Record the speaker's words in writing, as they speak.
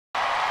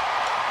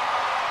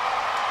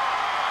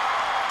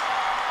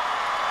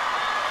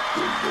Hey,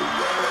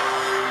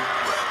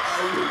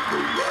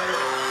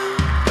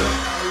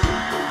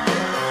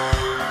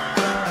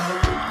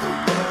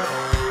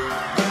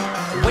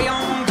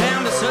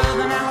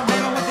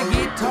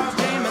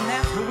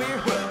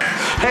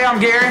 I'm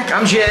Gary.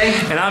 I'm Jay.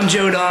 And I'm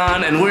Joe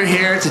Don, and we're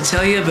here to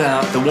tell you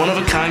about the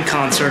one-of-a-kind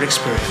concert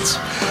experience,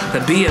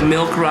 the Be a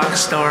Milk Rock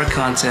Star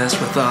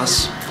contest with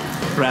us,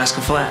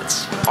 Rascal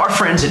Flats. Our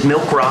friends at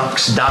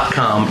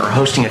milkrocks.com are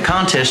hosting a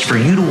contest for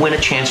you to win a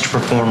chance to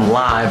perform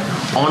live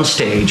on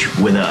stage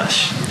with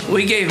us.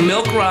 We gave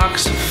Milk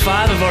Rocks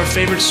 5 of our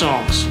favorite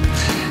songs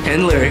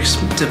and lyrics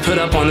to put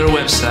up on their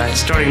website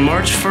starting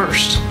March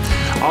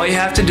 1st. All you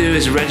have to do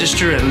is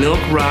register at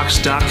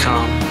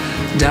milkrocks.com,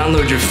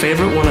 download your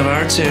favorite one of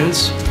our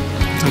tunes,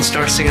 and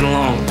start singing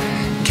along,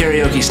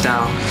 karaoke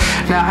style.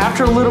 Now,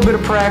 after a little bit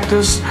of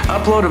practice,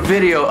 upload a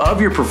video of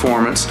your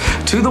performance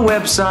to the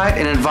website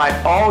and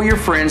invite all your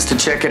friends to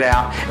check it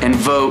out and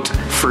vote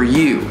for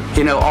you.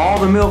 You know, all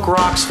the Milk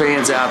Rocks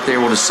fans out there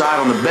will decide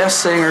on the best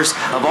singers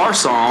of our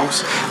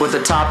songs, with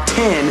the top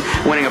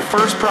 10 winning a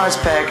first prize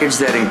package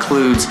that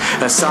includes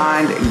a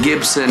signed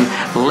Gibson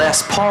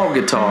Les Paul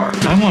guitar.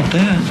 I want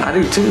that. I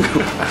do too.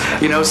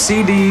 You know,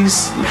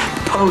 CDs,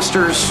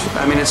 posters.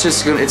 I mean,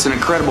 it's an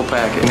incredible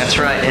package. That's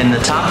right, and the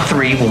top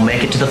 3 will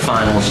make it to the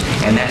finals,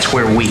 and that's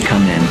where we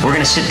come in. We're going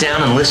to sit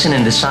down and listen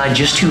and decide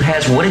just who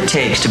has what it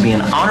takes to be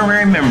an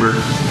honorary member.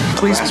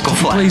 Please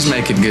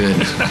make it good.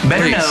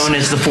 Better known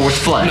as the fourth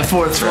flat. The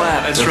fourth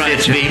flat, that's right.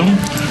 The fifth Beatle,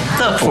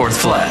 the fourth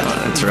flat.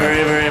 That's right.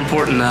 Very, very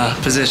important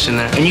position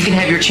there. And you can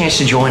have your chance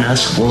to join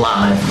us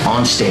live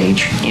on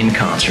stage in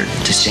concert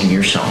to sing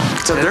your song.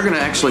 So they're going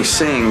to actually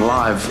sing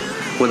live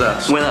with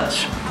us. With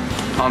us.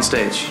 On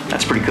stage.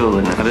 That's pretty cool,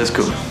 isn't it? That is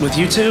cool. With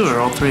you two or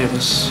all 3 of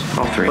us?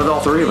 All 3. With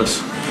all 3 of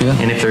us. Yeah.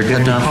 And if they're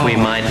good enough, we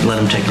might let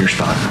them take your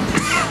spot.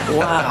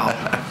 Wow.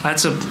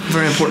 That's a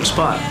very important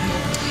spot.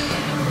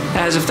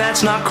 As if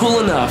that's not cool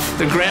enough,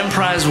 the grand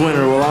prize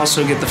winner will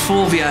also get the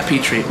full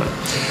VIP treatment.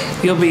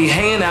 You'll be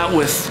hanging out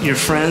with your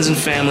friends and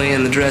family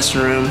in the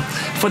dressing room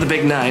for the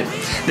big night.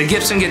 The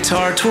Gibson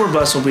Guitar tour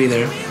bus will be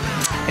there,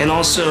 and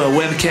also a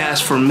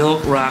webcast for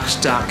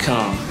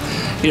milkrocks.com.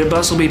 Your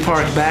bus will be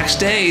parked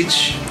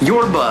backstage.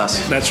 Your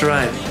bus. That's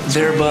right.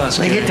 Their bus.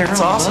 They get their own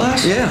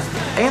bus? Yeah.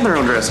 And their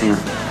own dressing room.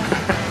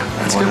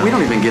 That's good. We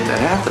don't even get that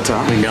half the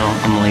time. We don't.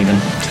 I'm leaving.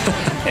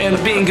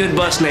 And being good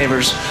bus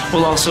neighbors,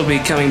 we'll also be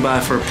coming by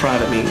for a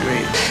private meet and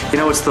greet. You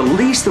know, it's the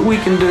least that we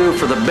can do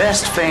for the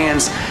best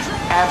fans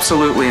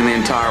absolutely in the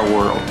entire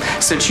world.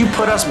 Since you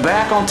put us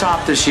back on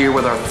top this year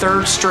with our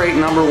 3rd straight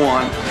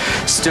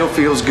 #1, still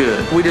feels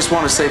good. We just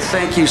want to say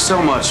thank you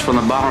so much from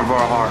the bottom of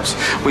our hearts.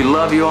 We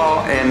love you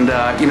all, and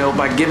you know,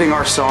 by giving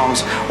our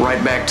songs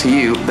right back to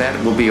you, that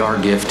will be our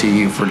gift to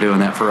you for doing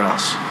that for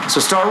us.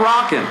 So start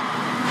rocking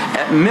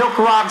at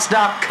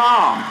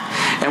milkrocks.com,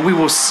 and we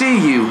will see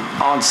you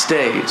on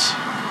stage.